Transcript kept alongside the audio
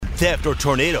theft, or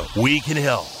tornado, we can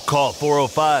help. Call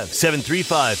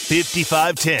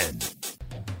 405-735-5510.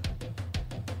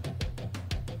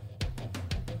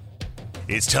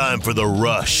 It's time for The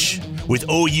Rush with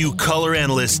OU color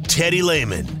analyst Teddy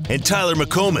Lehman and Tyler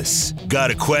McComas.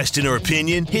 Got a question or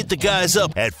opinion? Hit the guys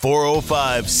up at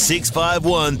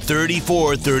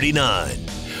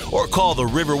 405-651-3439. Or call the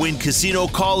Riverwind Casino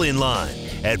call-in line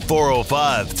at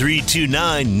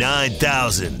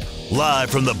 405-329-9000. Live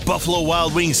from the Buffalo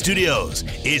Wild Wings studios,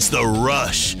 it's The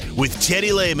Rush with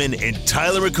Teddy Lehman and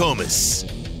Tyler McComas.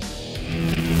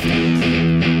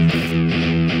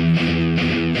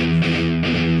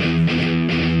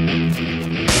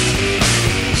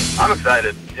 I'm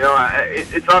excited. You know,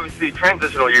 it's obviously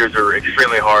transitional years are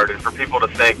extremely hard, and for people to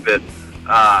think that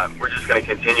we're just going to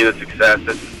continue the success,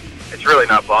 it's really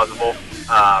not plausible.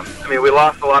 I mean, we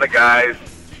lost a lot of guys,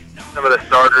 some of the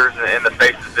starters and the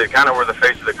faces that kind of were the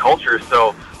face of the culture.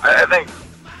 So I think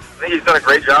he's done a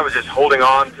great job of just holding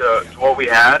on to what we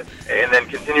had and then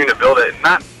continuing to build it, and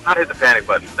not hit the panic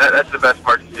button. That's the best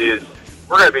part to see is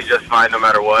we're going to be just fine no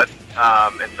matter what.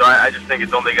 And so I just think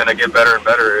it's only going to get better and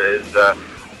better as the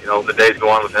days go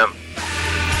on with him.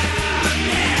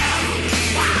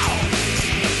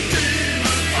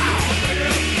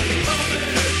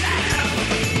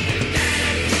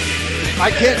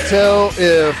 I can't tell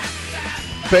if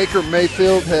Baker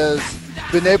Mayfield has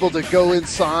been able to go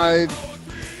inside,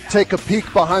 take a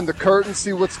peek behind the curtain,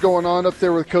 see what's going on up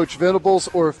there with Coach Venables,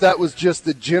 or if that was just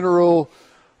the general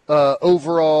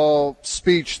overall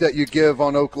speech that you give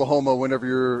on Oklahoma whenever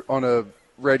you're on a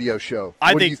radio show.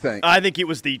 What do you think? I think it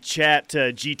was the chat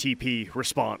GTP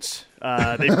response.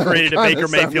 They've created a Baker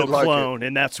Mayfield clone,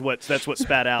 and that's what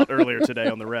spat out earlier today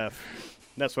on the ref.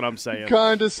 That's what I'm saying.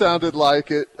 Kind of sounded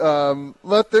like it.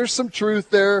 But there's some truth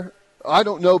there. I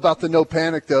don't know about the no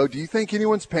panic, though. Do you think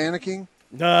anyone's panicking?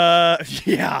 Yeah.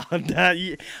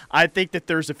 I think that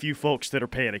there's a few folks that are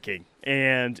panicking.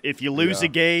 And if you lose a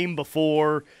game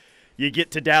before you get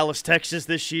to Dallas, Texas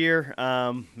this year,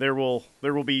 there will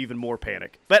be even more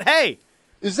panic. But, hey.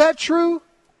 Is that true?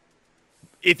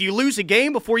 If you lose a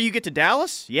game before you get to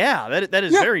Dallas, that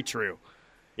is very true.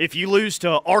 If you lose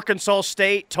to Arkansas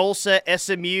State, Tulsa,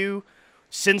 SMU,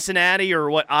 Cincinnati,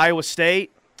 or Iowa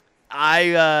State,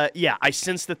 I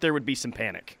sense that there would be some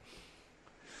panic.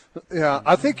 Yeah,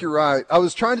 I think you're right. I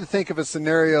was trying to think of a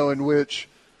scenario in which,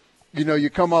 you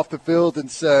come off the field and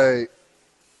say,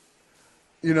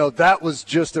 that was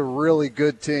just a really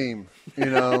good team.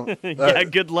 Yeah,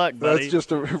 good luck, buddy. That's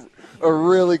just a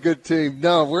really good team.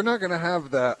 No, we're not going to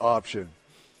have that option.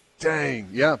 Dang,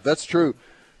 yeah, that's true.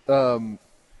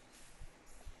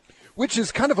 Which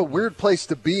is kind of a weird place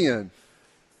to be in,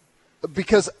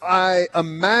 because I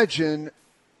imagine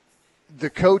the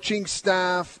coaching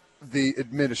staff, the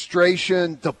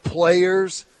administration, the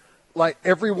players, like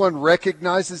everyone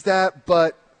recognizes that,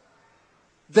 but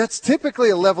that's typically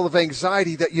a level of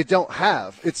anxiety that you don't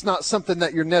have. It's not something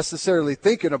that you're necessarily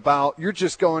thinking about. You're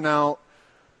just going out,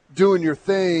 doing your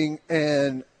thing,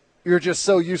 and you're just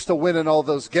so used to winning all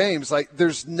those games. Like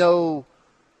there's no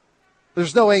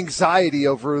anxiety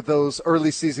over those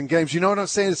early season games. You know what I'm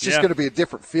saying? It's just going to be a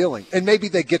different feeling. And maybe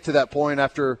they get to that point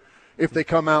after if they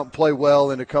come out and play well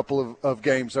in a couple of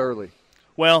games early.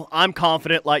 Well, I'm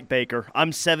confident like Baker.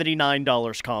 I'm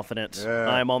 $79 confident. Yeah.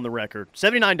 I'm on the record.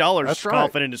 $79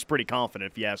 confident is pretty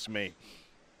confident if you ask me.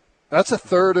 That's a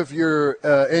third of your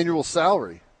annual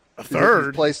salary. A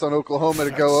third? Placed on Oklahoma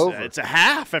to go over. It's a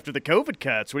half after the COVID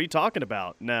cuts. What are you talking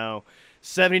about? No.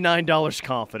 $79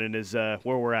 confident is where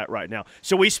we're at right now.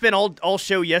 So we spent all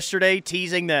show yesterday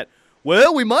teasing that,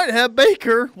 well, we might have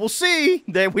Baker. We'll see.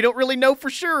 That we don't really know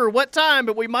for sure what time,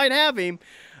 but we might have him.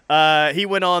 He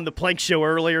went on the Plank Show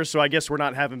earlier, so I guess we're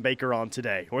not having Baker on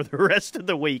today or the rest of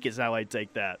the week is how I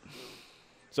take that.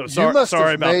 So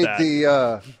sorry about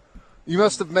that. You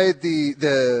must have made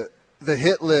the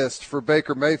hit list for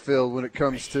Baker Mayfield when it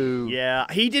comes to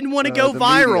he didn't want to go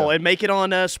viral media. And make it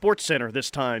on SportsCenter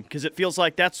this time because it feels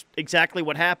like that's exactly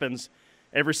what happens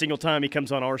every single time he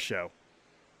comes on our show.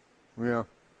 Yeah.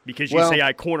 Because you say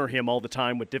I corner him all the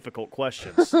time with difficult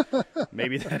questions.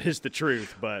 Maybe that is the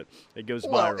truth, but it goes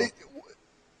viral.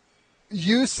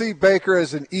 You see Baker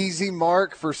as an easy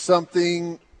mark for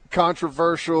something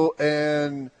controversial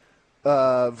and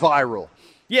viral.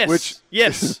 Yes.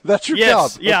 Yes. That's your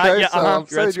job. Yeah. Okay? Yeah. So I'm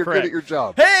saying That's you're correct. good at your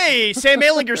job. Hey, Sam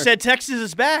Ehlinger said Texas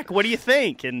is back. What do you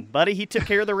think? And, buddy, he took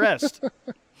care of the rest.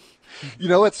 You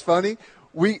know what's funny?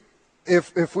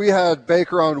 If we had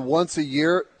Baker on once a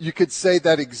year, you could say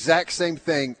that exact same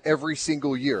thing every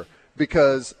single year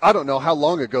because I don't know how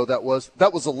long ago that was.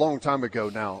 That was a long time ago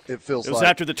now, it feels like. It was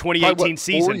after the 2018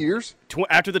 season. 4 years?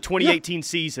 After the 2018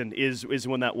 season is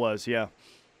when that was, yeah.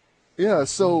 Yeah,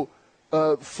 so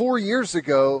 4 years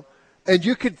ago, and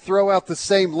you could throw out the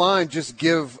same line, just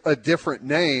give a different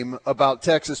name about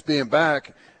Texas being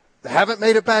back. Haven't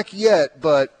made it back yet,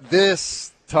 but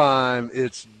this time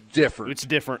it's different. It's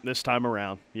different this time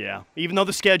around, yeah. Even though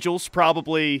the schedule's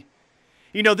probably –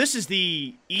 this is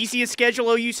the easiest schedule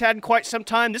OU's had in quite some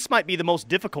time. This might be the most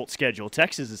difficult schedule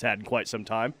Texas has had in quite some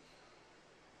time.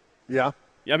 Yeah.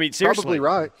 I mean, seriously. Probably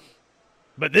right.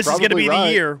 But this is going to be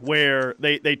the year where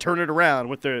they turn it around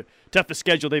with the toughest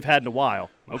schedule they've had in a while.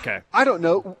 Okay. I don't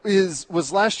know.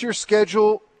 Was last year's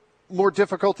schedule more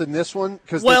difficult than this one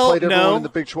because they played everyone in the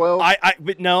Big 12? I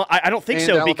don't think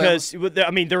so Alabama? because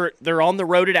they're on the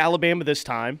road at Alabama this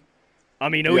time. I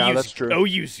mean, that's true.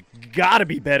 OU's got to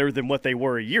be better than what they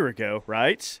were a year ago,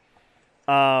 right?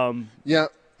 Yeah.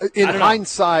 In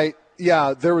hindsight,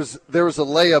 yeah, there was a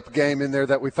layup game in there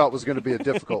that we thought was going to be a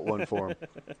difficult one for them.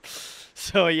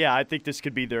 So yeah, I think this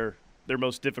could be their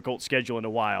most difficult schedule in a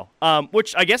while.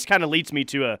 Which I guess kind of leads me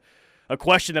to a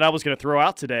question that I was going to throw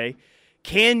out today.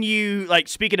 Can you,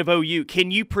 speaking of OU,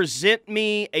 can you present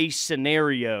me a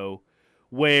scenario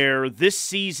where this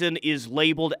season is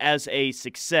labeled as a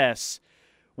success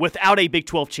without a Big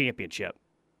 12 championship?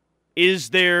 Is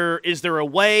there a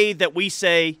way that we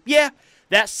say, yeah,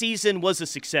 that season was a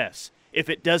success if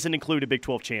it doesn't include a Big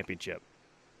 12 championship?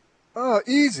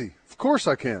 Easy. Of course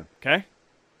I can. Okay.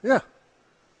 Yeah.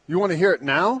 You want to hear it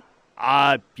now?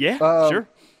 Yeah, sure.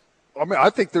 I mean,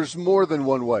 I think there's more than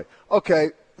one way.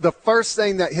 Okay. The first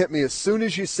thing that hit me as soon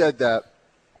as you said that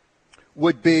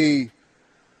would be,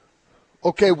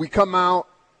 okay, we come out,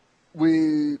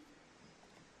 we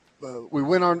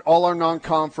win on all our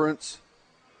non-conference,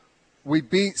 we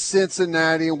beat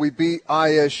Cincinnati and we beat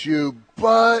ISU,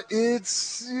 but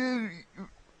it's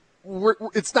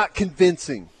not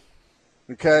convincing,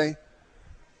 okay?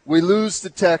 We lose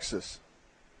to Texas,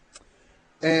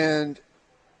 and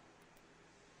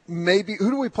maybe who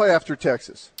do we play after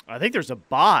Texas? I think there's a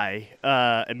bye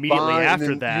immediately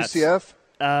after that.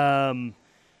 UCF?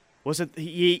 Was it?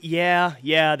 Yeah.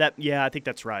 I think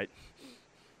that's right.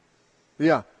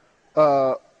 Yeah.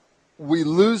 We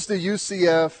lose to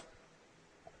UCF,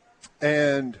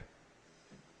 and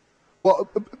well,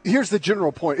 here's the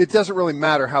general point. It doesn't really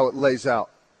matter how it lays out.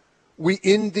 We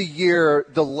end the year,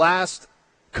 the last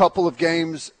couple of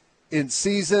games in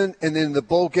season, and then the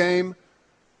bowl game,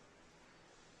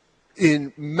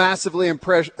 in massively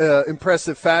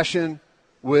impressive fashion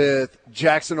with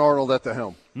Jackson Arnold at the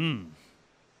helm.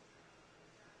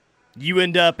 You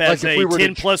end up as a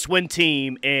 10-plus win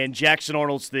team, and Jackson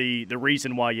Arnold's the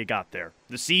reason why you got there.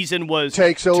 The season was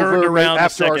takes turned over around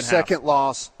after our half. second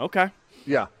loss. Okay.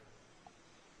 Yeah.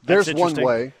 There's one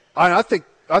way. I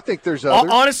think there's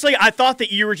others. Honestly, I thought that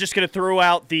you were just going to throw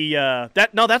out the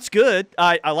that's good.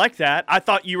 I like that. I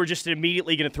thought you were just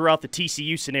immediately going to throw out the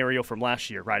TCU scenario from last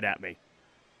year right at me.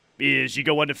 Is you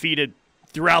go undefeated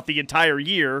throughout the entire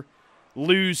year,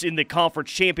 lose in the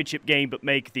conference championship game, but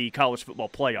make the college football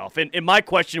playoff. And my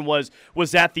question was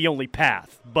that the only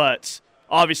path? But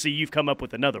obviously you've come up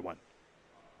with another one,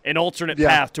 an alternate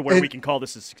path to where we can call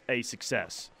this a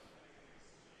success.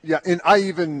 Yeah, and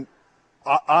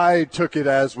I took it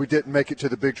as we didn't make it to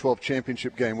the Big 12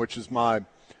 championship game, which is my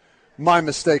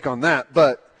mistake on that.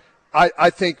 But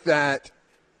I think that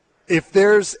if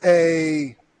there's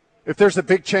a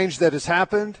big change that has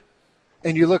happened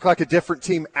and you look like a different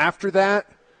team after that,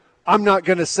 I'm not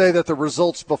going to say that the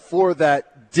results before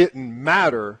that didn't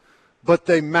matter, but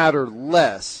they matter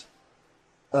less,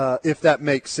 if that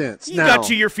makes sense. You got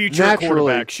to your future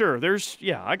quarterback. Sure,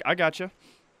 I got you.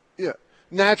 Yeah,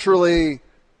 naturally,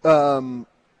 the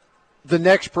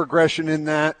next progression in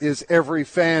that is every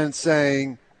fan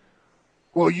saying,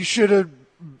 well, you should have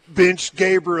benched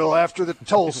Gabriel after the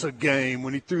Tulsa game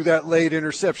when he threw that late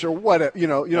interception or whatever. You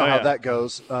know how that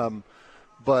goes.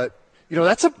 But,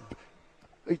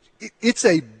 it's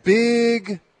a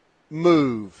big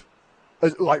move.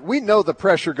 Like, we know the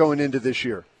pressure going into this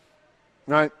year,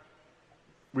 right?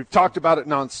 We've talked about it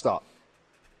nonstop.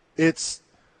 It's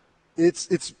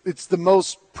the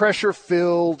most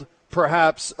pressure-filled,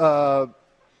 perhaps,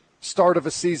 start of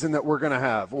a season that we're going to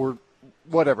have, or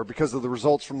whatever, because of the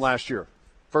results from last year.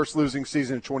 First losing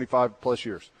season in 25-plus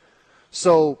years.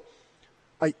 So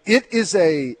it's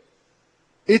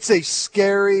a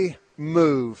scary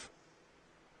move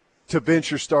to bench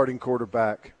your starting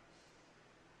quarterback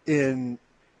in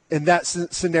that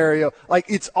scenario. Like,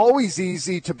 it's always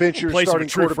easy to bench your starting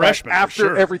quarterback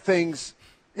after everything's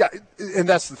 – yeah, and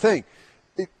that's the thing.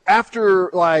 after,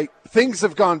 like, things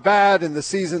have gone bad and the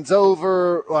season's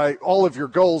over, like, all of your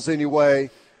goals anyway,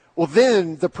 well,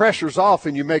 then the pressure's off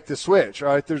and you make the switch,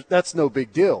 right? That's no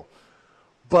big deal.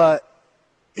 But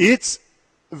it's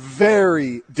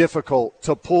very difficult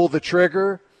to pull the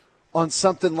trigger on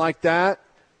something like that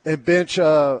and bench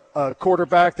a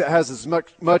quarterback that has as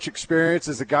much experience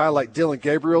as a guy like Dylan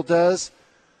Gabriel does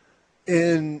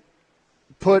and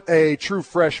put a true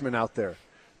freshman out there.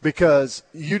 Because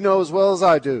you know as well as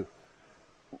I do,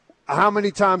 how many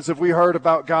times have we heard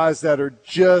about guys that are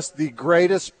just the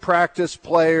greatest practice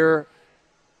player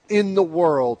in the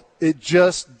world? It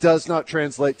just does not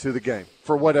translate to the game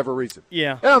for whatever reason.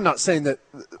 Yeah. And I'm not saying that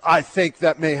I think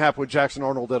that may happen with Jackson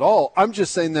Arnold at all. I'm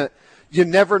just saying that you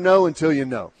never know until you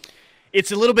know.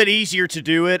 It's a little bit easier to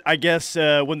do it, I guess,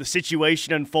 when the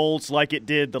situation unfolds like it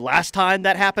did the last time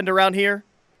that happened around here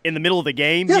in the middle of the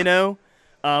game, Yeah. you know?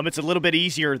 It's a little bit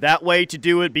easier that way to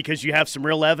do it because you have some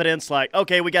real evidence like,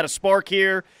 okay, we got a spark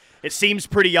here. It seems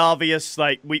pretty obvious,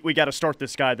 like we got to start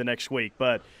this guy the next week.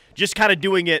 But just kind of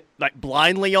doing it like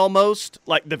blindly almost,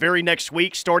 like the very next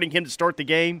week, starting him to start the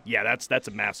game, yeah, that's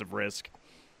a massive risk.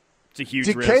 It's a huge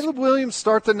risk. Did Caleb Williams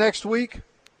start the next week?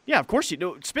 Yeah, of course you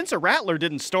know. Spencer Rattler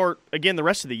didn't start again the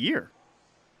rest of the year.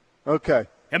 Okay.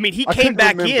 I mean, he I came couldn't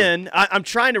back remember. in. I'm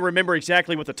trying to remember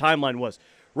exactly what the timeline was.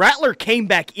 Rattler came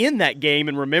back in that game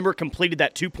and, remember, completed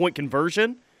that 2-point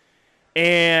conversion.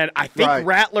 And I think Right.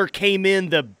 Rattler came in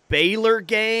the Baylor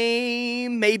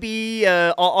game, maybe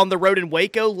on the road in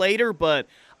Waco later, but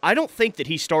I don't think that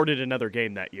he started another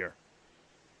game that year.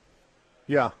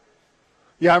 Yeah.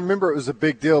 Yeah, I remember it was a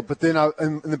big deal, but then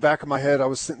in the back of my head, I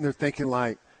was sitting there thinking,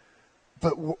 like,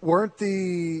 but was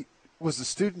the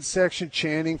student section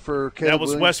chanting for Caleb That was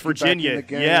Williams West to be back in Virginia. the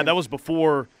game? Yeah, that was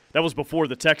before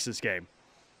the Texas game.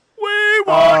 We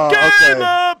want game okay.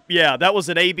 up! Yeah, that was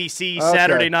an ABC Okay.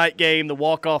 Saturday night game, the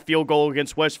walk-off field goal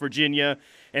against West Virginia.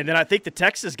 And then I think the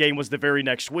Texas game was the very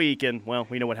next week, and, well,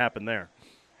 we know what happened there.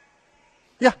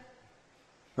 Yeah.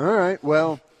 All right.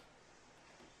 Well,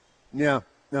 yeah.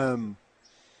 I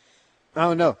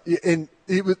don't know. And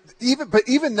it was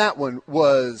even that one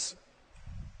was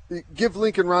give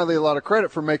Lincoln Riley a lot of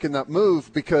credit for making that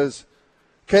move because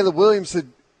Caleb Williams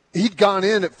he'd gone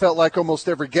in, it felt like almost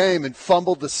every game and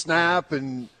fumbled the snap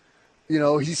and, you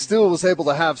know, he still was able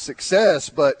to have success,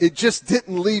 but it just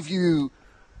didn't leave you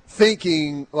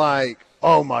thinking like,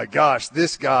 oh my gosh,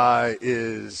 this guy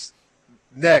is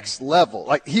next level.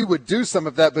 Like he would do some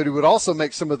of that, but he would also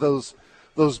make some of those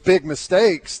big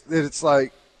mistakes that it's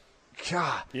like,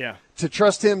 God, Yeah. to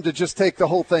trust him to just take the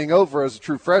whole thing over as a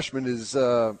true freshman is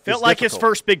Felt like his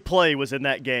first big play was in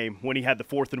that game when he had the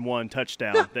 4th-and-1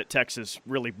 touchdown that Texas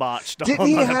really botched. Didn't on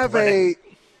he that have play.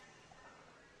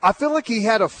 I feel like he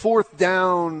had a 4th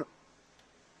down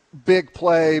big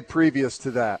play previous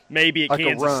to that. Maybe at like a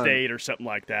Kansas run. State or something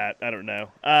like that. I don't know.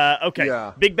 Okay.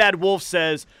 Yeah. Big Bad Wolf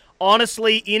says,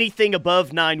 honestly, anything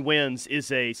above 9 wins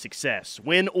is a success.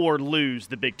 Win or lose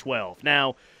the Big 12.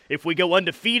 Now, if we go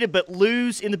undefeated but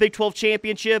lose in the Big 12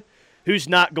 championship, who's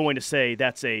not going to say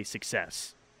that's a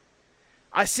success?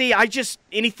 I just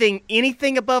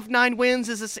anything above 9 wins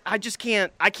is I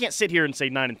can't sit here and say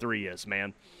 9-3 is,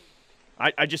 man.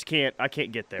 I just can't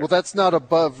get there. Well, that's not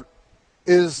above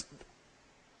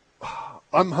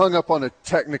I'm hung up on a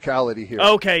technicality here.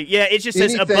 Okay, yeah, it just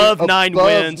says Anything above 9 above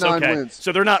wins. 9 Okay, wins.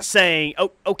 so they're not saying,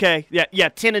 oh, okay, yeah,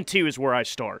 10-2 is where I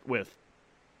start with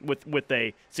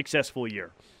a successful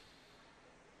year.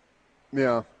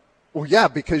 Yeah. Well, yeah,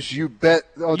 because you bet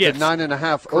Yes. the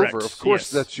 9.5 Correct. over. Of course,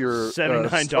 Yes. that's your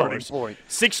 $79. starting point.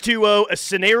 620, a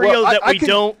scenario Well, I that we can-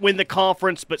 don't win the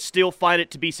conference but still find it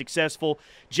to be successful.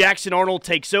 Jackson Arnold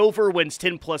takes over, wins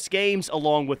 10-plus games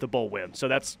along with the bowl win. So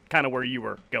that's kind of where you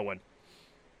were going.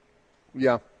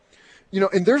 Yeah. You know,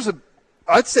 and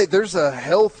I'd say there's a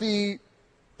healthy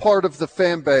part of the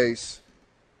fan base,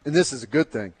 and this is a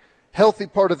good thing, healthy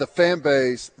part of the fan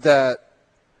base that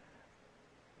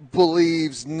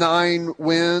believes 9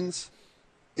 wins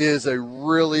is a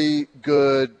really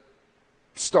good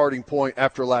starting point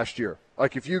after last year.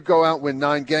 Like if you go out and win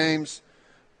 9 games,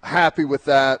 happy with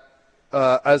that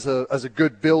as a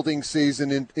good building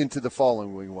season into the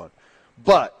following one.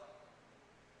 But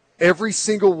every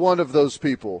single one of those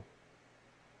people,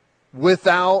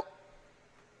 without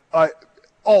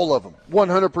all of them,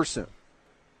 100%,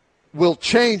 will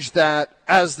change that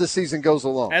as the season goes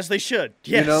along. As they should.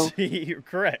 Yes, You know? you're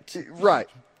correct. Right.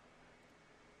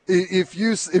 If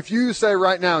you say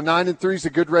right now 9-3 is a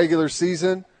good regular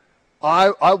season,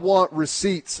 I want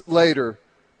receipts later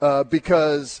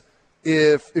because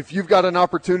if you've got an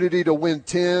opportunity to win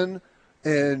 10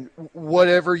 and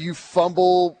whatever you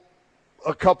fumble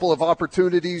a couple of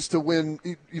opportunities to win,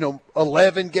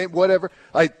 11 games, whatever.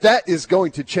 That is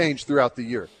going to change throughout the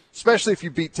year, especially if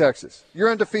you beat Texas. You're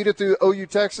undefeated through OU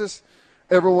Texas.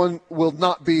 Everyone will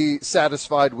not be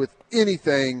satisfied with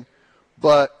anything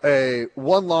but a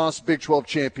one-loss Big 12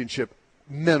 championship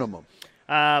minimum.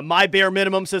 My bare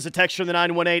minimum, says a texture in the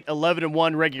 918,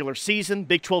 11-1 regular season,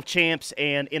 Big 12 champs,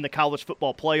 and in the college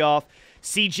football playoff.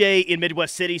 CJ in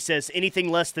Midwest City says anything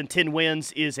less than 10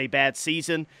 wins is a bad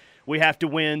season. We have to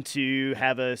win to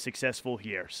have a successful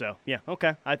year. So, yeah,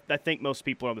 okay. I think most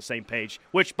people are on the same page.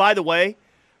 Which, by the way,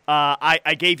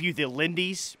 I gave you the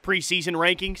Lindy's preseason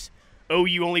rankings.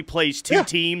 OU only plays two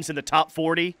teams in the top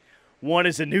 40. One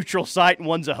is a neutral site and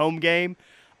one's a home game.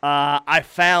 I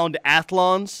found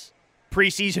Athlon's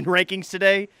preseason rankings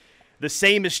today. The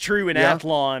same is true in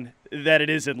Athlon that it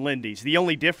is in Lindy's. The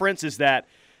only difference is that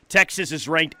Texas is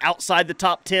ranked outside the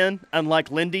top 10,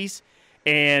 unlike Lindy's,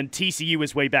 and TCU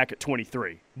is way back at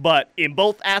 23. But in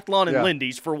both Athlon and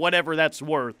Lindy's, for whatever that's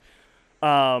worth,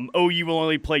 OU will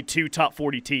only play two top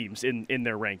 40 teams in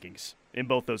their rankings in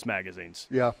both those magazines.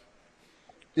 Yeah.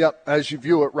 Yep, as you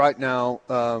view it right now,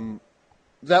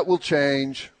 that will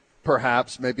change,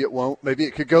 perhaps. Maybe it won't. Maybe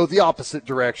it could go the opposite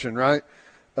direction, right?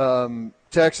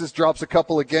 Texas drops a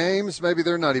couple of games. Maybe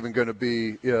they're not even going to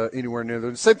be anywhere near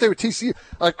them. Same thing with TCU.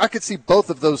 I could see both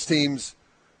of those teams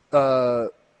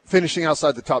finishing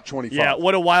outside the top 25. Yeah,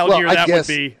 what a wild year that would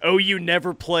be. OU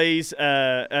never plays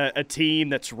a team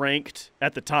that's ranked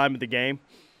at the time of the game.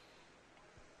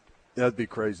 That'd be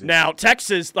crazy. Now,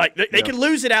 Texas, they could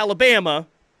lose at Alabama,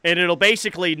 and it'll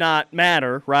basically not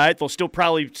matter, right? They'll still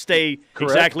probably stay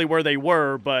exactly where they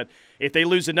were, but if they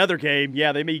lose another game,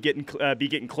 they may be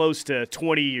getting close to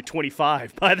 20 or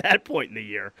 25 by that point in the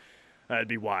year. That'd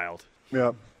be wild.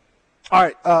 Yeah. All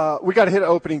right, we got to hit an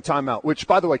opening timeout, which,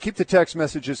 by the way, keep the text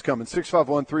messages coming.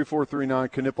 651-3439,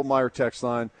 Knippelmeyer text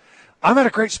line. I'm at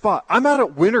a great spot. I'm out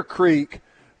at Winter Creek.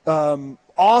 Awesome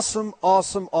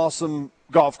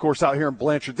golf course out here in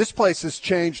Blanchard. This place has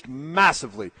changed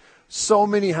massively. So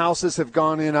many houses have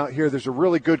gone in out here. There's a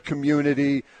really good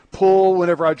community. Pool,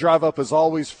 whenever I drive up, is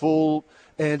always full.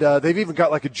 And they've even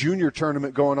got like a junior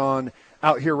tournament going on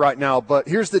out here right now. But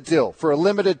here's the deal. For a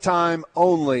limited time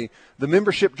only, the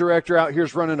membership director out here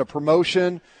is running a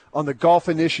promotion on the golf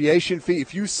initiation fee.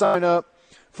 If you sign up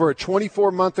for a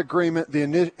 24-month agreement, the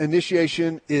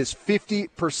initiation is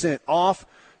 50% off.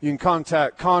 You can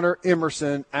contact Connor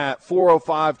Emerson at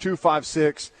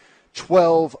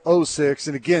 405-256-1206.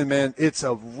 And again, man, it's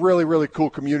a really, really cool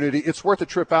community. It's worth a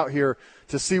trip out here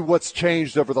to see what's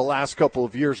changed over the last couple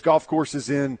of years. Golf course is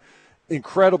in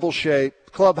incredible shape.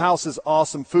 Clubhouse is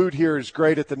awesome. Food here is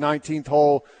great at the 19th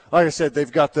hole. Like I said,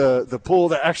 they've got the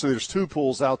pool. Actually, there's two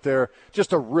pools out there.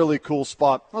 Just a really cool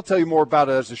spot. I'll tell you more about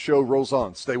it as the show rolls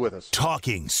on. Stay with us.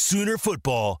 Talking Sooner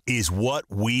football is what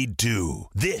we do.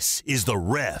 This is The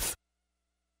Ref.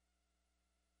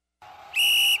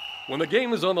 When the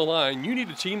game is on the line, you need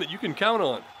a team that you can count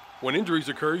on. When injuries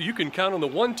occur, you can count on the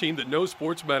one team that knows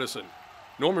sports medicine.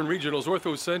 Norman Regional's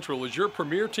Ortho Central is your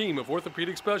premier team of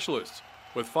orthopedic specialists.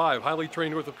 With 5 highly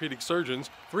trained orthopedic surgeons,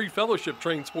 3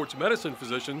 fellowship-trained sports medicine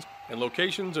physicians, and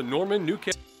locations in Norman,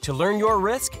 Newcastle. To learn your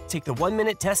risk, take the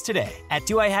 1-minute test today at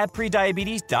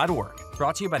doihaveprediabetes.org.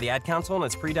 Brought to you by the Ad Council and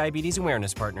its pre-diabetes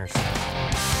awareness partners.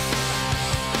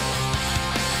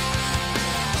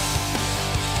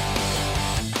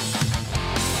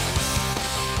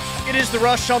 It is The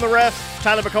Rush on the Ref.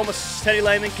 Tyler McComas, Teddy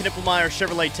Lehman, Knippelmeyer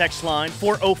Chevrolet text line,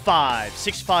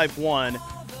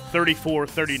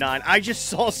 405-651-3439. I just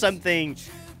saw something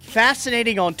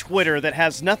fascinating on Twitter that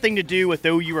has nothing to do with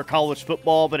OU or college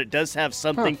football, but it does have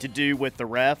something to do with the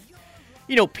ref.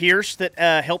 You know, Pierce that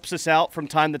helps us out from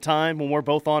time to time when we're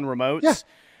both on remotes. Yeah.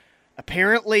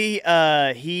 Apparently,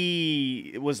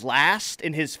 he was last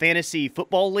in his fantasy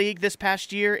football league this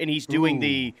past year, and he's doing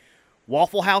the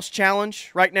Waffle House Challenge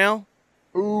right now.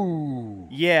 Ooh.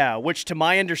 Yeah, which to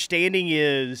my understanding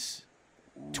is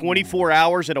 24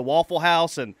 hours at a Waffle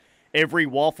House, and every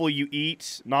waffle you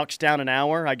eat knocks down an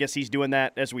hour. I guess he's doing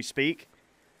that as we speak.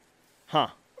 Huh.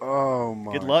 Oh,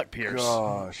 my Good luck, Pierce.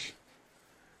 Gosh.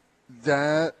 He's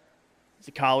a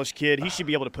college kid. He should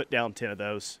be able to put down 10 of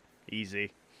those.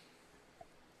 Easy.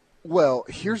 Well,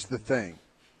 here's the thing.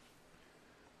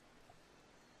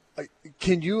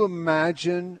 Can you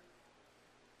imagine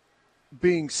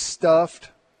being stuffed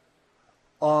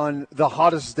on the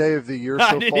hottest day of the year so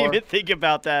far? I didn't even think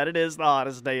about that. It is the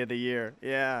hottest day of the year.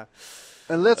 Yeah.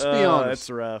 And let's be honest. It's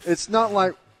rough. It's not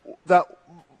like that.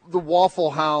 The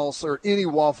Waffle House or any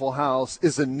Waffle House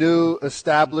is a new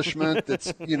establishment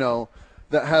that's,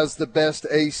 that has the best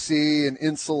AC and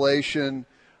insulation.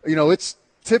 It's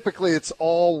typically it's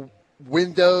all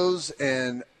windows,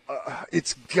 and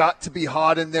it's got to be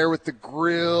hot in there with the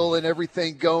grill and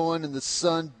everything going and the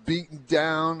sun beating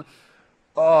down.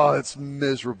 Oh, it's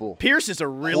miserable. Pierce is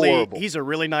he's a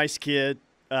really nice kid.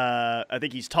 I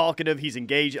think he's talkative. He's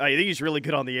engaged. I think he's really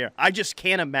good on the air. I just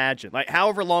can't imagine, like,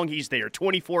 however long he's there,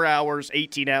 24 hours,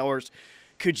 18 hours.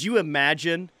 Could you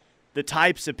imagine the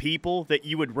types of people that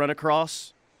you would run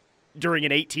across during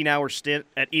an 18-hour stint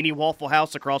at any Waffle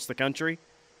House across the country?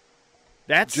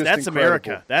 That's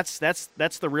America. That's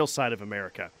the real side of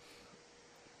America.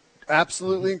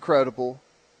 Absolutely incredible.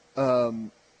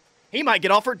 He might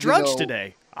get offered drugs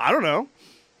today. I don't know.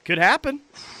 Could happen.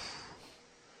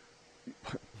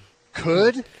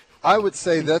 Could? I would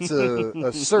say that's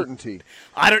a certainty.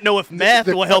 I don't know if meth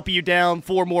will help you down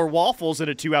 4 more waffles in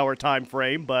a 2-hour time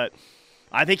frame, but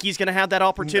I think he's going to have that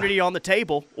opportunity on the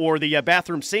table, or the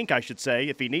bathroom sink, I should say,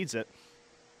 if he needs it.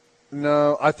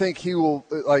 No, I think he will.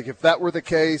 Like, if that were the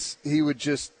case, he would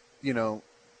just,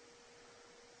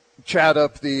 chat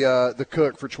up the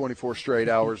cook for 24 straight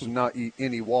hours and not eat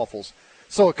any waffles.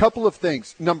 So a couple of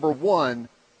things. Number one,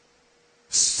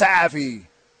 savvy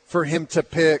for him to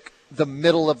pick the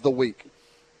middle of the week.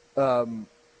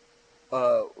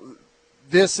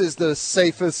 This is the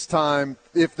safest time,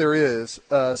 if there is,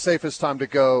 safest time to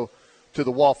go to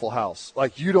the Waffle House.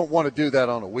 Like, you don't want to do that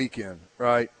on a weekend,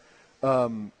 right?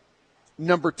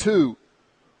 Number two,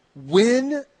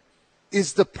 when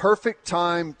is the perfect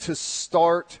time to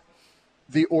start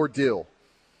the ordeal?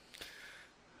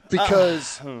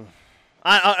 Because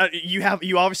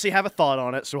you obviously have a thought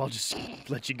on it, so I'll just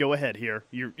let you go ahead here.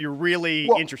 You're really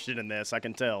interested in this, I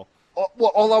can tell.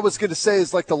 Well, all I was going to say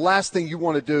is, like, the last thing you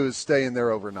want to do is stay in there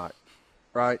overnight,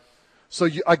 right? So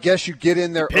I guess you get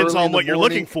in there Depends early on what in the you're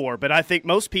morning. looking for, but I think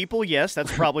most people, yes,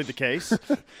 that's probably the case.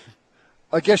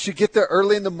 I guess you get there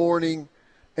early in the morning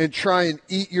and try and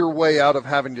eat your way out of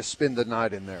having to spend the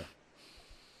night in there.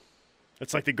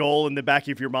 It's like the goal in the back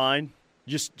of your mind.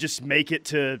 Just make it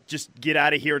to just get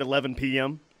out of here at 11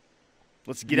 p.m.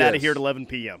 Let's get out of here at 11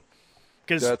 p.m.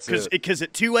 Because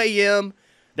at 2 a.m.,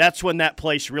 that's when that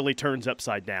place really turns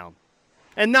upside down.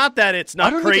 And not that it's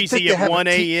not crazy at 1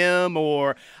 a.m.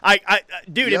 or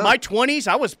dude, in my 20s,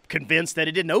 I was convinced that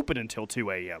it didn't open until 2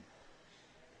 a.m.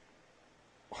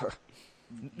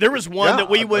 There was one that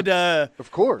we would,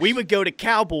 of course, we would go to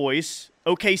Cowboys,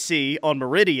 OKC on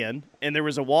Meridian, and there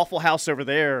was a Waffle House over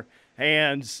there,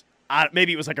 and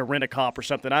maybe it was like a rent-a-cop or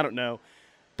something, I don't know.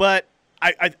 But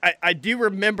I do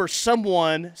remember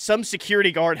some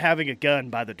security guard having a gun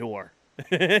by the door.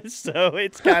 So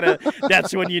it's kind of,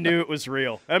 that's when you knew it was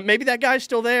real. Maybe that guy's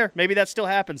still there. Maybe that still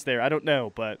happens there. I don't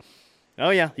know. But, oh,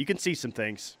 yeah, you can see some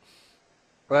things.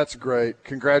 That's great.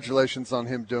 Congratulations on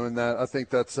him doing that. I think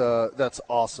that's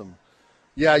awesome.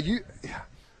 Yeah,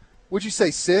 would you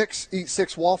say 6? Eat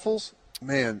 6 waffles?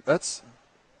 Man,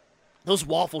 those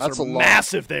waffles are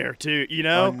massive there too. You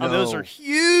know? Those are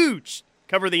huge.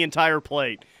 Cover the entire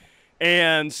plate,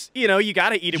 and you got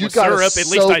to eat it with syrup. At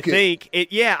least I think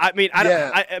it. Yeah, I mean,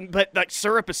 but like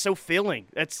syrup is so filling.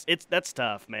 That's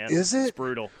tough, man. Is it? It's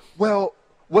brutal. Well,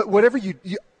 whatever you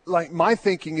like, my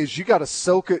thinking is you got to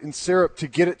soak it in syrup to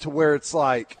get it to where it's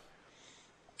like,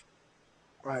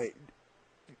 right,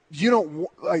 you don't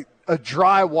like a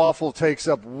dry waffle takes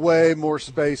up way more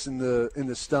space in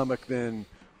the stomach than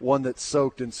one that's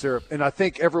soaked in syrup. And I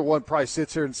think everyone probably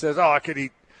sits here and says, "Oh, I could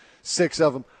eat 6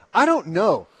 of them." I don't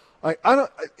know.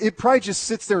 It probably just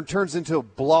sits there and turns into a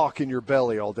block in your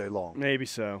belly all day long. Maybe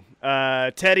so.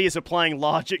 Teddy is applying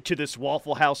logic to this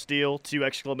Waffle House deal. 2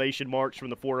 exclamation marks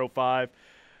from the 405.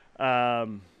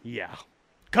 Yeah.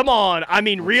 Come on. I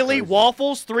mean, really? Crazy.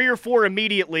 Waffles, 3 or 4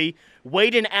 immediately.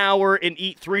 Wait an hour and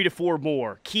eat 3 to 4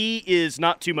 more. Key is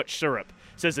not too much syrup,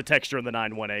 says the texter in the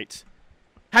 918.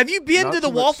 Have you been to the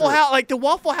Waffle House? Like, the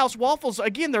Waffle House waffles,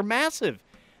 again, they're massive.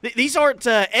 These aren't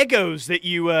Eggos that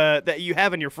you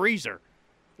have in your freezer.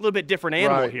 A little bit different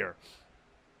animal here.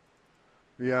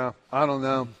 Yeah, I don't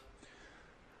know.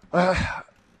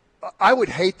 I would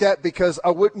hate that because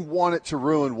I wouldn't want it to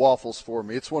ruin waffles for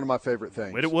me. It's one of my favorite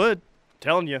things. But it would. I'm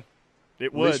telling you.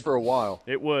 It would. At least for a while.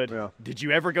 It would. Yeah. Did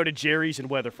you ever go to Jerry's in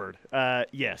Weatherford?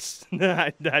 Yes.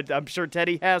 I'm sure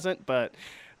Teddy hasn't, but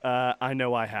I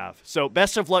know I have. So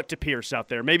best of luck to Pierce out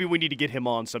there. Maybe we need to get him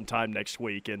on sometime next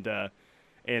week and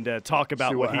talk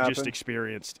about what he just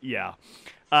experienced. Yeah.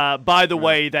 By the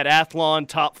way, that Athlon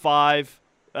top 5,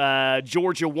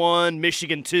 Georgia 1,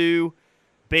 Michigan 2,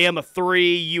 Bama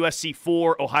 3, USC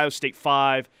 4, Ohio State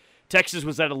 5. Texas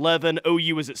was at 11,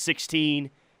 OU was at 16,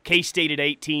 K-State at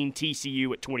 18,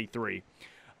 TCU at 23.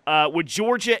 Would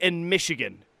Georgia and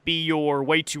Michigan be your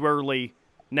way too early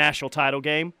national title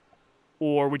game?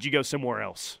 or would you go somewhere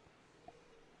else?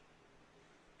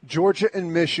 Georgia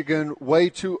and Michigan, way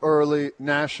too early,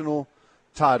 national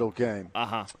title game.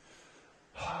 Uh-huh.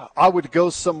 I would go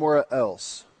somewhere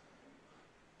else.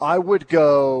 I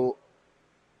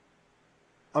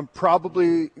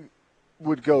probably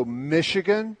would go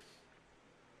Michigan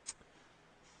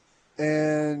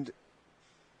and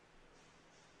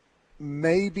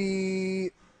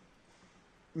maybe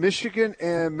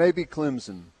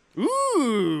Clemson.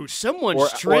 Ooh,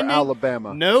 someone's trending. Or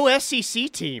Alabama. No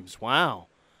SEC teams. Wow.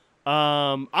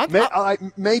 I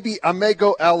may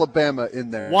go Alabama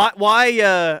in there.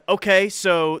 Why? Okay,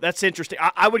 so that's interesting.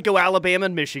 I would go Alabama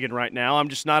and Michigan right now. I'm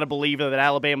just not a believer that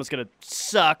Alabama's going to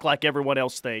suck like everyone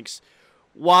else thinks.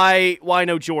 Why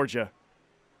no Georgia?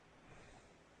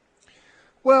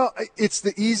 Well, it's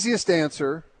the easiest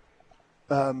answer.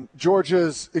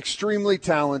 Georgia's extremely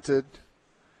talented.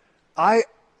 I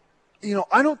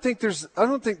don't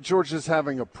think Georgia's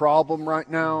having a problem right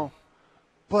now,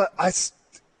 but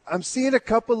I'm seeing a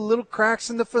couple of little cracks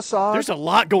in the facade. There's a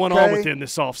lot going on with them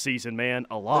this offseason, man.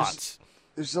 A lot.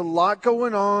 There's a lot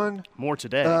going on. More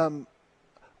today.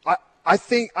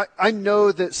 I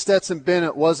know that Stetson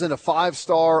Bennett wasn't a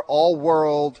 5-star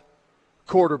all-world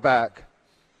quarterback.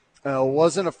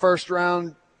 Wasn't a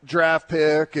first-round draft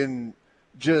pick, and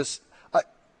just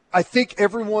I think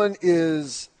everyone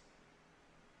is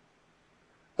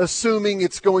assuming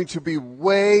it's going to be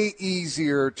way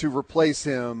easier to replace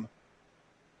him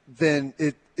than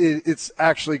it's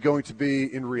actually going to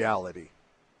be in reality.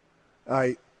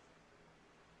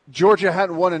 Georgia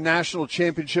hadn't won a national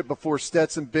championship before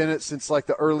Stetson Bennett since like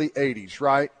the early 80s,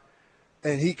 right?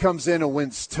 And he comes in and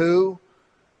wins 2,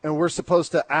 and we're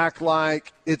supposed to act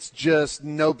like it's just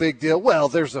no big deal. Well,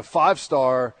 there's a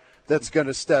 5-star that's going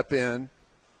to step in.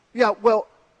 Yeah, well,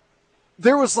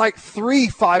 there was like 3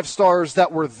 5-stars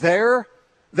that were there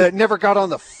that never got on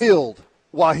the field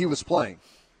while he was playing.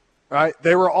 Right?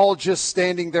 They were all just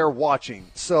standing there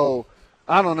watching. So,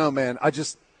 I don't know, man.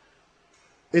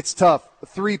 It's tough.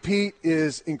 3-peat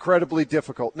is incredibly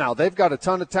difficult. Now, they've got a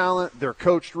ton of talent. They're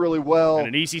coached really well. And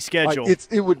an easy schedule.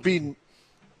 It would be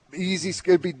easy. It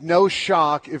would be no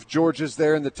shock if Georgia's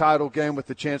there in the title game with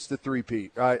the chance to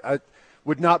 3-peat. Right? I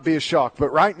would not be a shock.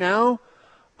 But right now,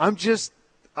 I'm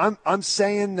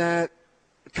saying that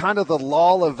kind of the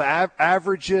law of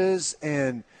averages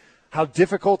and how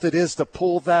difficult it is to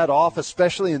pull that off,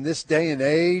 especially in this day and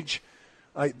age.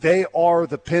 They are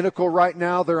the pinnacle right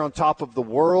now. They're on top of the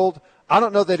world. I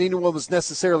don't know that anyone was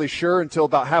necessarily sure until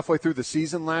about halfway through the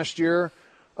season last year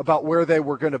about where they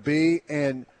were going to be.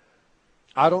 And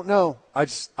I don't know.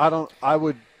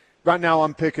 Right now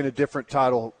I'm picking a different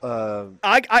title.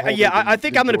 I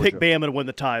think I'm going to pick Bama to win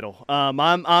the title.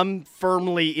 I'm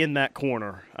firmly in that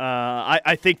corner.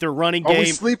 I think their running game. Are we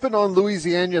sleeping on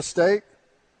Louisiana State?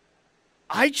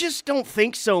 I just don't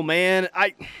think so, man.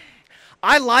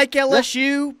 I like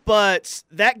LSU, but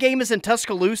that game is in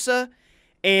Tuscaloosa.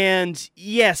 And,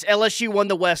 yes, LSU won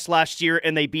the West last year,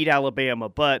 and they beat Alabama.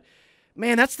 But,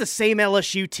 man, that's the same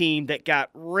LSU team that got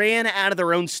ran out of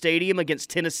their own stadium against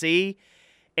Tennessee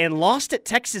and lost at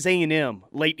Texas A&M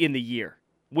late in the year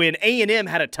when A&M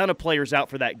had a ton of players out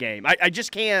for that game. I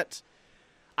just can't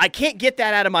 – I can't get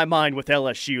that out of my mind with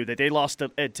LSU that they lost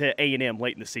to A&M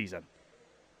late in the season.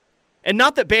 And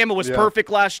not that Bama was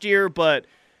perfect last year, but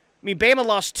 – I mean, Bama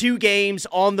lost 2 games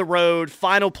on the road,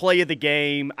 final play of the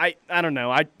game. I don't know.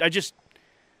 I just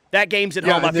that game's at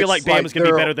home. I feel like Bama's going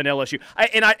to be better than LSU.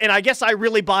 I guess I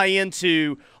really buy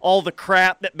into all the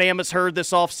crap that Bama's heard this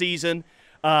offseason.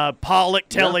 Pollock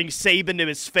telling Saban to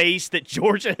his face that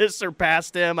Georgia has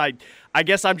surpassed him. I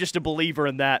guess I'm just a believer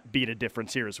in that being a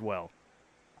difference here as well.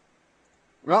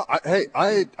 Well,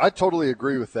 I totally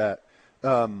agree with that.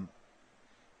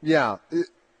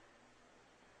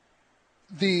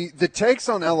 The takes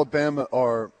on Alabama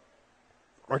are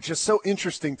just so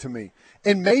interesting to me.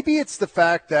 And maybe it's the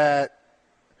fact that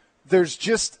there's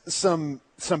just some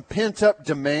pent-up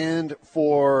demand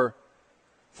for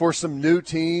some new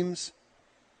teams.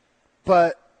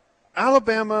 But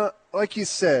Alabama, like you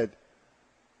said,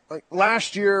 like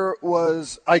last year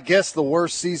was, I guess, the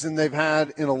worst season they've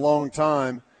had in a long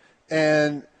time.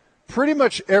 And pretty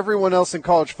much everyone else in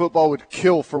college football would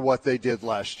kill for what they did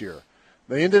last year.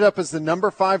 They ended up as the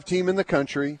number 5 team in the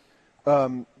country.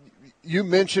 You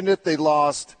mentioned it. They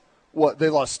lost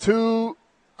 2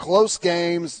 close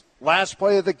games, last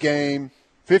play of the game,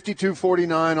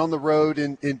 52-49 on the road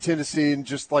in Tennessee, and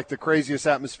just like the craziest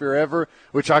atmosphere ever,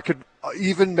 which I could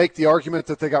even make the argument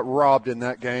that they got robbed in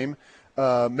that game.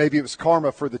 Maybe it was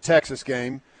karma for the Texas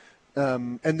game.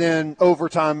 And then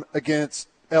overtime against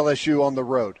LSU on the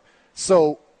road.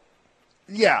 So,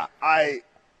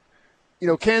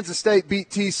 Kansas State beat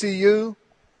TCU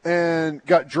and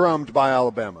got drummed by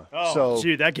Alabama. Oh,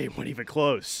 dude, that game wasn't even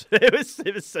close.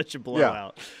 It was such a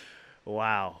blowout. Yeah.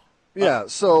 Wow. Yeah,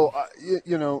 so,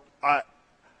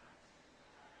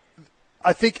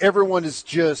 I think everyone is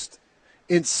just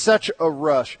in such a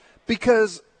rush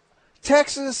because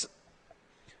Texas,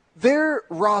 their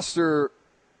roster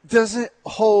doesn't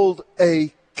hold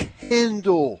a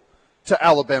candle to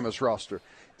Alabama's roster.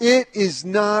 It is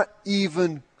not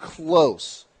even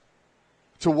close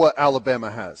to what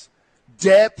Alabama has.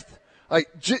 Depth,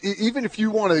 even if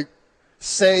you want to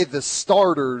say the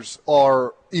starters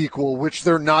are equal, which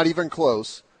they're not even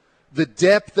close, the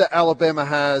depth that Alabama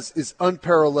has is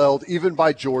unparalleled, even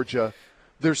by Georgia.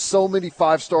 There's so many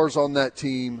 5-stars on that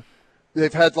team.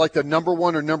 They've had like the number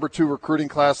 1 or number 2 recruiting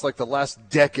class like the last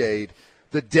decade.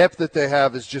 The depth that they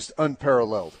have is just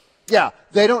unparalleled. Yeah,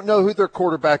 they don't know who their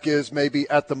quarterback is maybe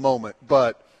at the moment,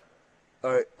 but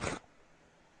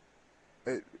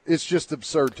it's just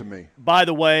absurd to me. By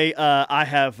the way, I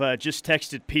have just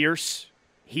texted Pierce.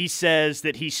 He says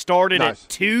that he started at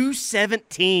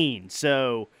 2:17,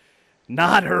 so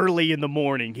not early in the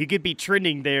morning. He could be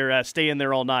trending there, staying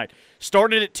there all night.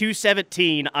 Started at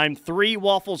 2:17. I'm 3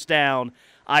 waffles down.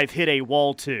 I've hit a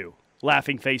wall 2.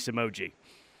 Laughing face emoji.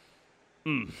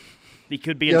 He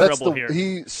could be in trouble here.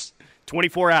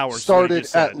 24 hours. Started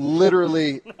at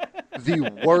literally the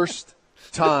worst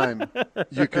time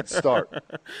you could start.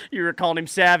 You were calling him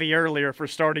savvy earlier for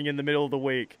starting in the middle of the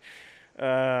week.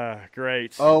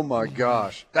 Great. Oh, my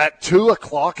gosh. At 2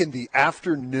 o'clock in the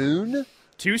afternoon?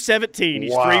 2:17.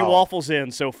 He's 3 waffles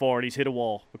in so far, and he's hit a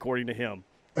wall, according to him.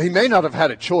 He may not have had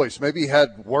a choice. Maybe he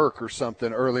had work or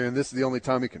something earlier, and this is the only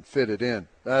time he can fit it in.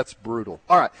 That's brutal.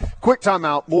 All right, quick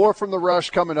timeout. More from the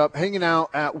Rush coming up. Hanging out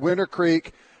at Winter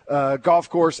Creek Golf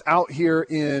Course out here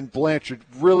in Blanchard.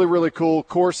 Really, really cool.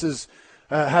 Course has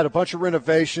had a bunch of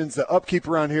renovations. The upkeep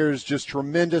around here is just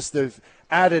tremendous. They've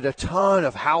added a ton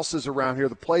of houses around here.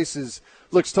 The place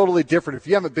looks totally different. If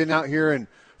you haven't been out here in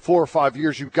 4 or 5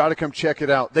 years, you've got to come check it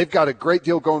out. They've got a great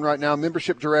deal going right now.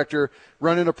 Membership director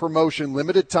running a promotion,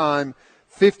 limited time,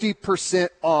 50%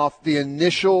 off the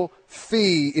initial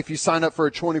fee if you sign up for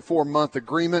a 24-month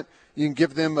agreement. You can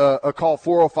give them a call,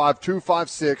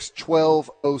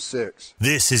 405-256-1206.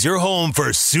 This is your home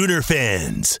for Sooner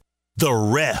fans. The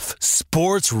Ref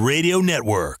Sports Radio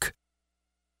Network.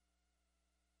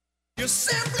 You're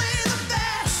simply the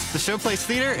best. The Showplace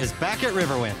Theater is back at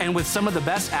Riverwind. And with some of the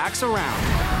best acts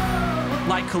around.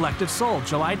 Like Collective Soul,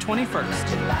 July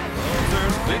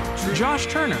 21st. Josh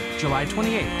Turner, July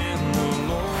 28th.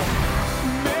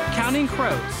 Counting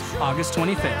Crows, August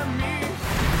 25th.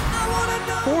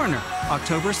 Foreigner,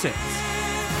 October 6th.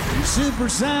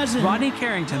 Rodney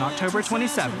Carrington, October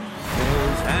 27th.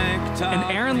 And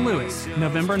Aaron Lewis,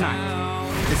 November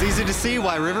 9th. It's easy to see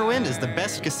why Riverwind is the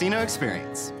best casino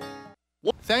experience.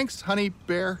 Thanks, Honey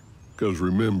Bear. Because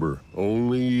remember,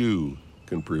 only you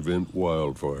can prevent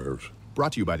wildfires.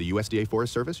 Brought to you by the USDA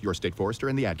Forest Service, your state forester,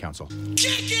 and the Ad Council.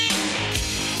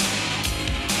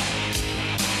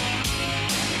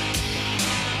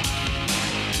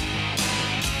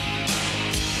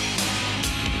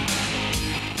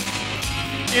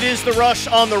 It is the Rush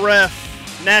on the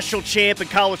Ref, national champ in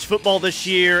college football this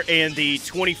year, and the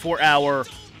 24-hour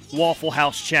Waffle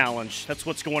House Challenge. That's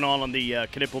what's going on the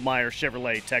Knippelmeyer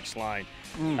Chevrolet text line.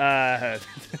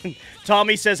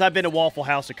 Tommy says, I've been to Waffle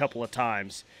House a couple of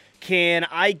times. Can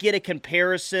I get a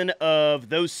comparison of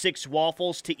those 6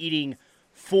 waffles to eating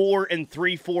 4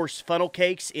 3/4 funnel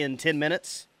cakes in 10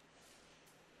 minutes?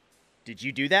 Did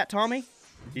you do that, Tommy?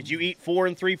 Did you eat 4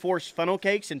 3/4 funnel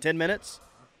cakes in 10 minutes?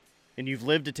 And you've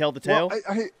lived to tell the tale?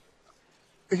 Well,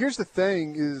 here's the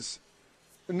thing is,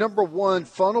 number one,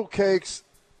 funnel cakes,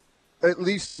 at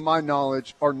least to my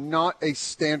knowledge, are not a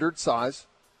standard size.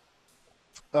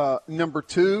 Number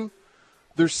two,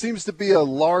 there seems to be a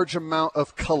large amount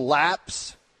of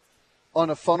collapse on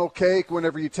a funnel cake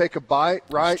whenever you take a bite,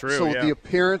 right? True, so yeah. The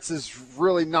appearance is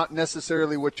really not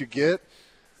necessarily what you get.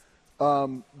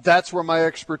 That's where my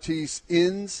expertise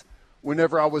ends.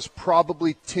 Whenever I was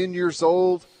probably 10 years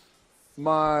old,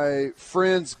 my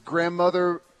friend's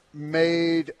grandmother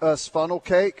made us funnel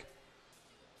cake,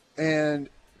 and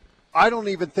I don't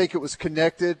even think it was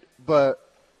connected, but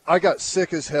I got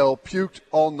sick as hell, puked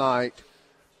all night.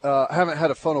 Haven't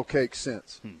had a funnel cake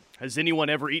since. Has anyone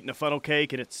ever eaten a funnel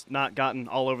cake and it's not gotten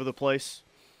all over the place?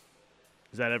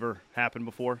 Has that ever happened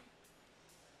before?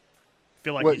 I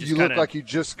feel like you look like you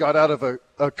just got out of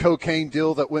a cocaine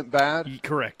deal that went bad?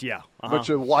 Correct, yeah. Bunch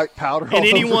of white powder all and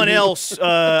over anyone you. else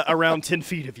around 10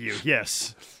 feet of you,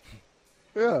 yes.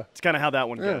 Yeah. It's kind of how that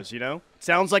one goes, you know?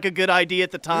 Sounds like a good idea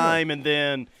at the time, and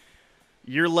then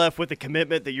you're left with a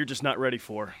commitment that you're just not ready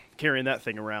for, carrying that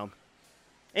thing around.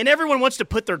 And everyone wants to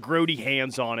put their grody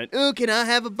hands on it. Ooh, can I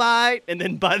have a bite? And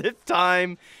then by the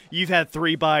time you've had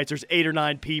 3 bites, there's 8 or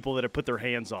 9 people that have put their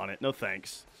hands on it. No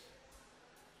thanks.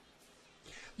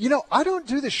 You know, I don't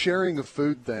do the sharing of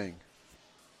food thing.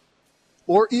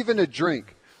 Or even a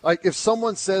drink. Like if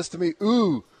someone says to me,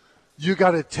 ooh, you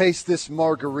got to taste this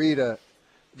margarita,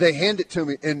 they hand it to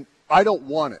me, and I don't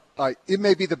want it. Like, it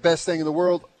may be the best thing in the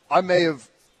world. I may have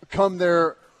come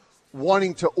there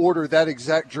wanting to order that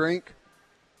exact drink,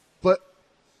 but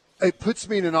it puts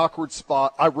me in an awkward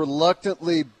spot. I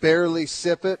reluctantly barely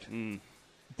sip it,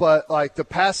 but like the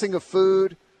passing of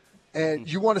food,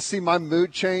 and you want to see my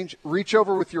mood change, reach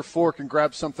over with your fork and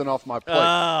grab something off my plate.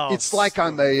 Oh, it's like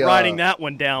I'm a writing that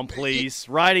one down, please.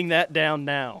 Writing that down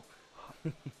now.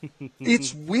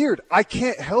 It's weird. I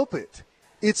can't help it.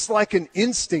 It's like an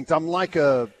instinct. I'm like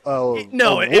a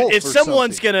no. If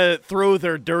someone's gonna throw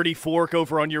their dirty fork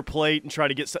over on your plate and try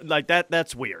to get something like that,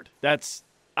 that's weird. That's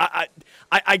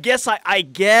I guess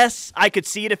I could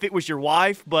see it if it was your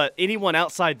wife, but anyone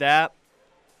outside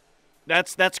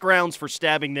that's grounds for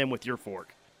stabbing them with your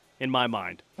fork, in my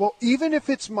mind. Well, even if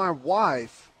it's my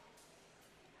wife,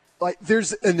 like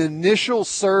there's an initial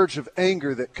surge of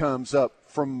anger that comes up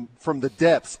from the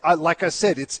depths. Like I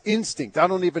said, it's instinct. I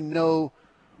don't even know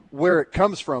where it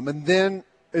comes from. And then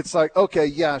it's like, okay,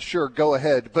 yeah, sure, go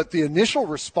ahead. But the initial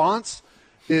response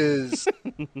is,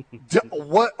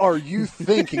 what are you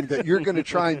thinking, that you're going to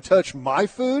try and touch my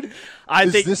food?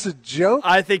 Is this a joke?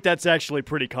 I think that's actually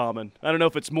pretty common. I don't know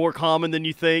if it's more common than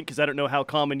you think, because I don't know how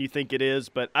common you think it is,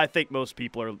 but I think most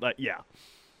people are like, yeah,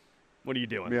 what are you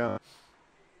doing? Yeah.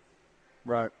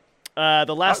 Right.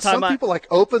 The last time some people like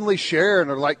openly share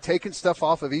and are like taking stuff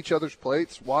off of each other's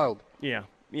plates. Wild. Yeah,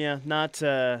 not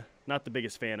the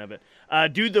biggest fan of it.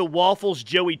 Do the waffles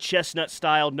Joey Chestnut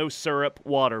style, no syrup,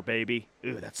 water, baby.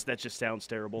 Ooh, that just sounds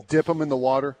terrible. Dip them in the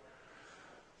water.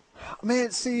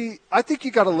 Man, see, I think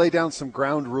you got to lay down some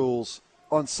ground rules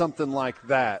on something like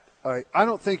that. I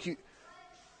don't think you.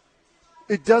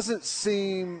 It doesn't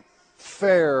seem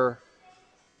fair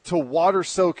to water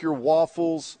soak your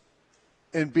waffles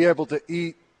and be able to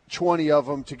eat 20 of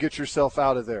them to get yourself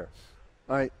out of there.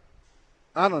 I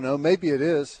don't know. Maybe it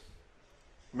is.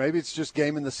 Maybe it's just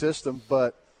gaming the system.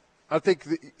 But I think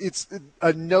it's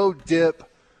a no-dip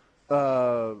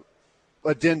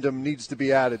addendum needs to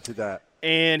be added to that.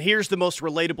 And here's the most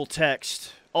relatable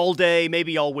text all day,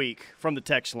 maybe all week, from the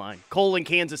text line. Cole in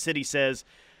Kansas City says,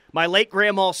 my late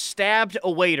grandma stabbed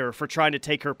a waiter for trying to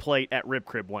take her plate at Rib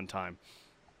Crib one time.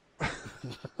 I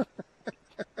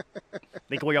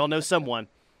think we all know someone.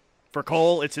 For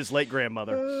Cole, it's his late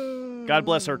grandmother. God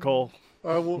bless her, Cole.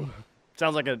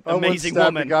 Sounds like an amazing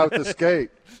woman. The guy with the skate.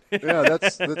 Yeah,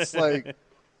 that's like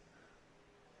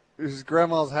his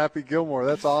grandma's Happy Gilmore.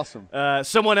 That's awesome.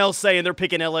 Someone else saying they're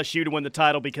picking LSU to win the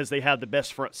title because they have the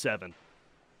best front seven.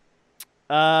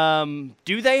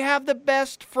 Do they have the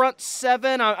best front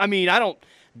seven? I mean, I don't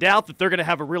doubt that they're going to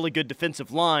have a really good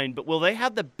defensive line, but will they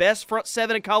have the best front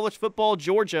seven in college football?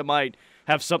 Georgia might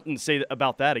have something to say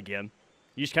about that again.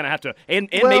 You just kind of have to, and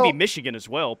maybe Michigan as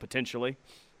well, potentially.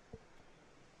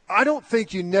 I don't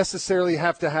think you necessarily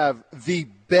have to have the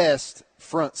best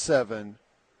front seven,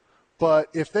 but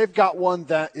if they've got one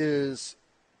that is,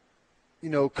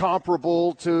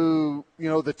 comparable to,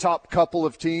 the top couple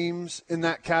of teams in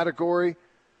that category,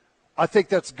 I think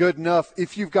that's good enough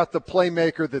if you've got the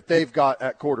playmaker that they've got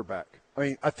at quarterback. I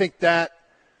mean, I think that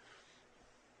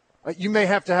you may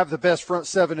have to have the best front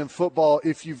seven in football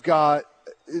if you've got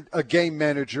a game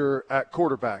manager at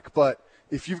quarterback. But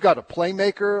if you've got a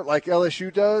playmaker like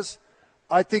LSU does,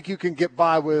 I think you can get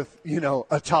by with,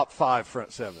 a top 5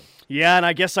 front seven. Yeah, and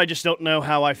I guess I just don't know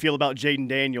how I feel about Jaden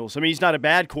Daniels. I mean, he's not a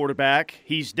bad quarterback.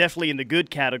 He's definitely in the good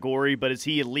category, but is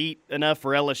he elite enough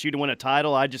for LSU to win a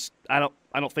title? I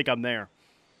don't think I'm there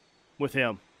with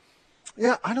him.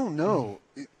 Yeah, I don't know.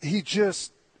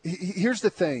 Here's the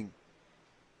thing.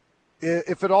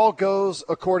 If it all goes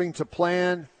according to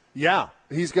plan, yeah,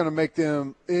 he's going to make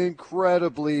them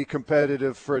incredibly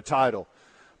competitive for a title.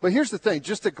 But here's the thing.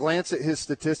 Just to glance at his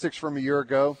statistics from a year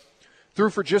ago, threw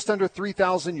for just under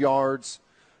 3,000 yards,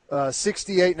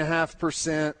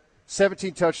 68.5%,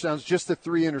 17 touchdowns, just the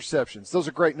 3 interceptions. Those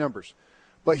are great numbers.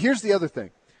 But here's the other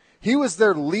thing. He was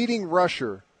their leading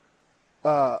rusher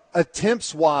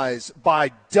attempts-wise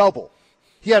by double.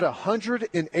 He had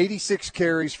 186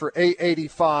 carries for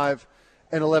 885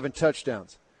 and 11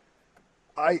 touchdowns.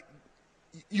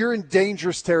 You're in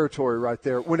dangerous territory right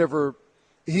there whenever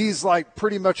he's like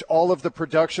pretty much all of the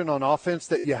production on offense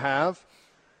that you have.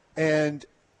 and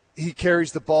he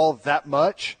carries the ball that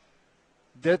much,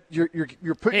 that you're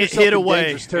putting yourself hit in away.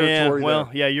 dangerous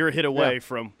territory. You're a hit away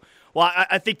from. Well,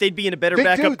 I think they'd be in a better Big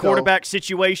backup dude, quarterback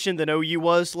situation than OU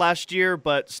was last year,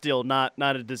 but still not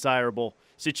a desirable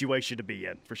situation to be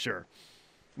in for sure.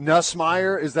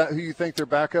 Nussmeier, is that who you think their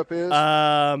backup is?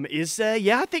 I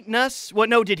think Nuss. Well,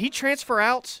 no, did he transfer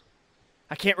out?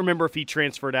 I can't remember if he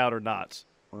transferred out or not.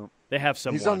 Well, they have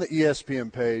someone. He's on the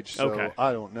ESPN page, so okay.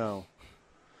 I don't know.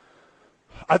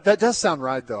 That does sound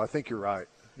right, though. I think you're right.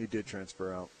 He did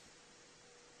transfer out.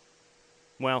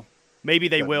 Well, maybe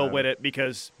they will win it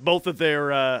because both of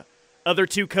their other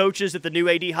two coaches that the new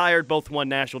AD hired both won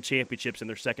national championships in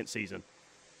their second season.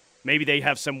 Maybe they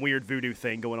have some weird voodoo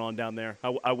thing going on down there.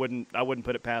 I wouldn't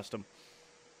put it past them.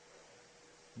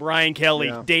 Brian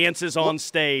Kelly dances on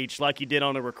stage like he did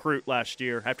on a recruit last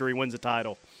year after he wins a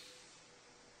title.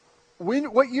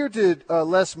 What year did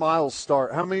Les Miles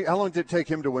start? How long did it take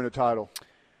him to win a title?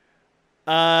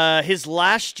 His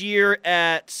last year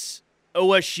at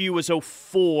OSU was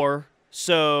 2004,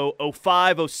 so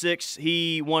 2005, 2006,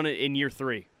 he won it in year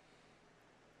 3.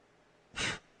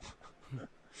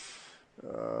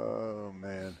 Oh,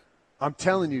 man. I'm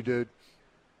telling you, dude,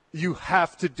 you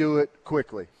have to do it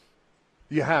quickly.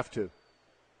 You have to.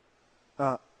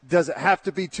 Does it have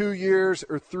to be 2 years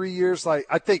or 3 years? Like,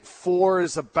 I think 4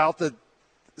 is about the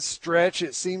stretch,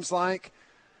 it seems like.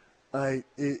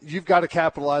 You've got to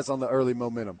capitalize on the early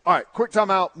momentum. All right, quick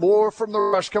timeout. More from The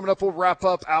Rush coming up. We'll wrap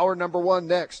up hour number 1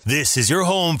 next. This is your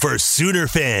home for Sooner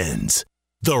fans.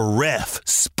 The Ref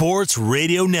Sports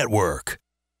Radio Network.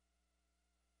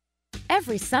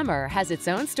 Every summer has its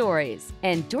own stories,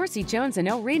 and Dorsey Jones and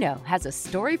El Reno has a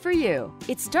story for you.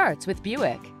 It starts with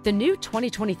Buick. The new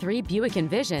 2023 Buick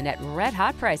Envision at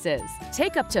red-hot prices.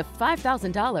 Take up to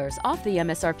 $5,000 off the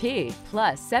MSRP,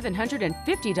 plus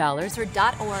 $750 for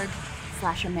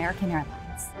 .org/American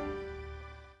Airlines.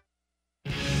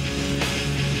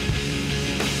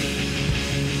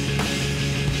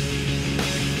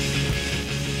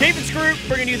 Cavens Group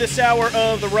bringing you this hour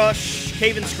of The Rush.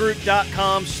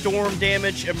 CavensGroup.com, storm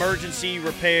damage, emergency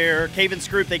repair. Cavens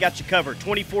Group, they got you covered.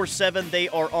 24/7, they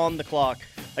are on the clock.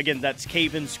 Again, that's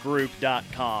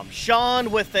CavensGroup.com. Sean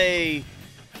with a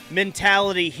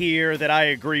mentality here that I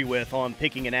agree with on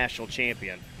picking a national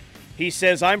champion. He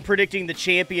says, I'm predicting the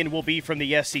champion will be from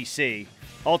the SEC.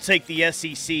 I'll take the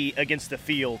SEC against the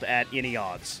field at any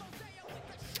odds.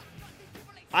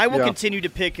 I will continue to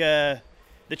pick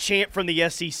the champ from the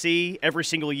SEC every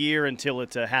single year until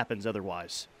it happens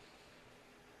otherwise.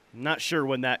 I'm not sure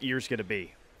when that year's going to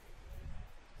be.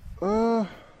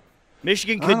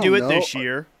 Michigan could do it this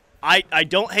year. I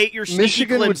don't hate your sneaky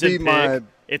Clemson pick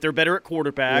if they're better at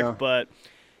quarterback, but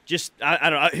just I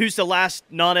don't know. Who's the last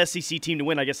non-SEC team to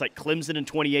win? I guess like Clemson in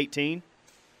 2018.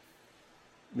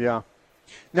 Yeah.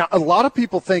 Now, a lot of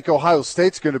people think Ohio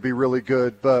State's going to be really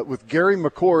good, but with Gary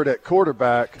McCord at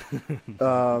quarterback,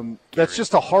 that's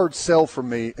just a hard sell for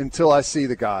me until I see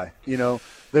the guy. You know,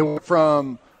 they went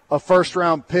from a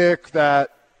first-round pick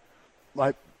that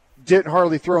didn't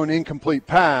hardly throw an incomplete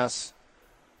pass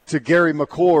to Gary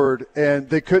McCord, and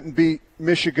they couldn't beat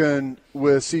Michigan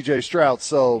with C.J. Stroud.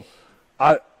 So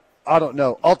I don't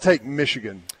know. I'll take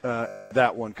Michigan,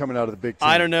 that one, coming out of the Big Ten.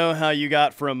 I don't know how you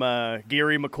got from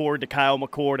Gary McCord to Kyle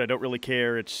McCord. I don't really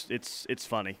care. It's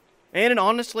funny. And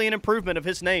honestly, an improvement of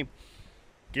his name.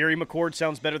 Gary McCord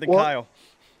sounds better than Kyle.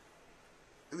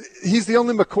 He's the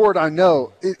only McCord I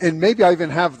know, and maybe I even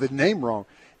have the name wrong.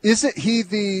 Isn't he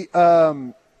the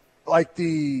like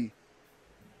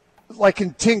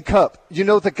in Tin Cup, you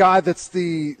know, the guy that's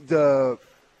the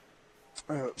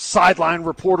sideline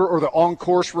reporter or the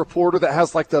on-course reporter that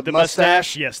has like the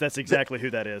mustache? Yes, that's exactly who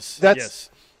that is. That's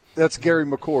Gary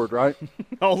McCord, right?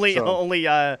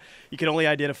 You can only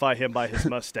identify him by his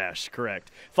mustache,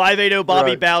 correct. 580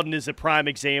 Bobby Bowden is a prime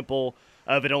example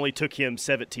of it only took him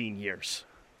 17 years.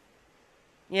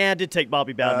 Yeah, it did take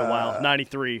Bobby Bowden a while.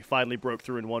 93, finally broke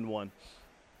through and won one.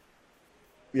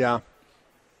 Yeah.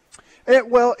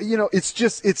 Well, you know,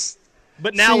 it's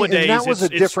But nowadays, that was a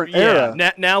different era.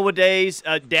 Nowadays,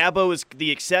 Dabo is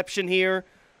the exception here.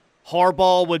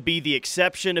 Harbaugh would be the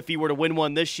exception if he were to win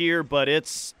one this year, but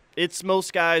it's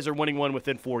most guys are winning one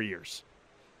within 4 years.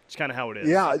 It's kind of how it is.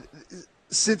 Yeah,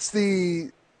 since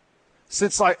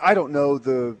I don't know,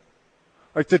 the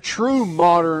true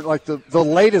modern, like the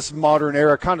latest modern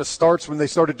era kind of starts when they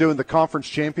started doing the conference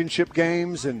championship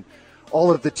games and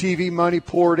all of the TV money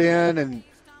poured in and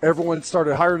everyone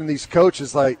started hiring these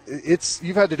coaches. Like,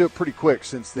 you've had to do it pretty quick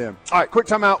since then. All right, quick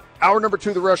timeout. Hour number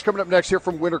 2 of The Rush coming up next here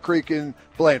from Winter Creek in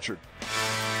Blanchard.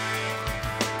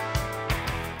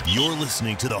 You're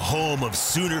listening to the home of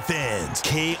Sooner fans,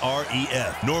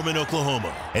 KREF, Norman,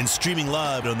 Oklahoma, and streaming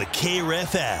live on the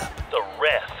KREF app. The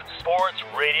Ref Sports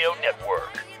Radio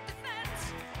Network.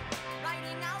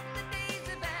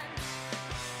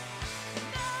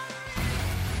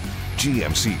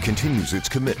 GMC continues its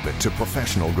commitment to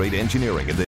professional-grade engineering in the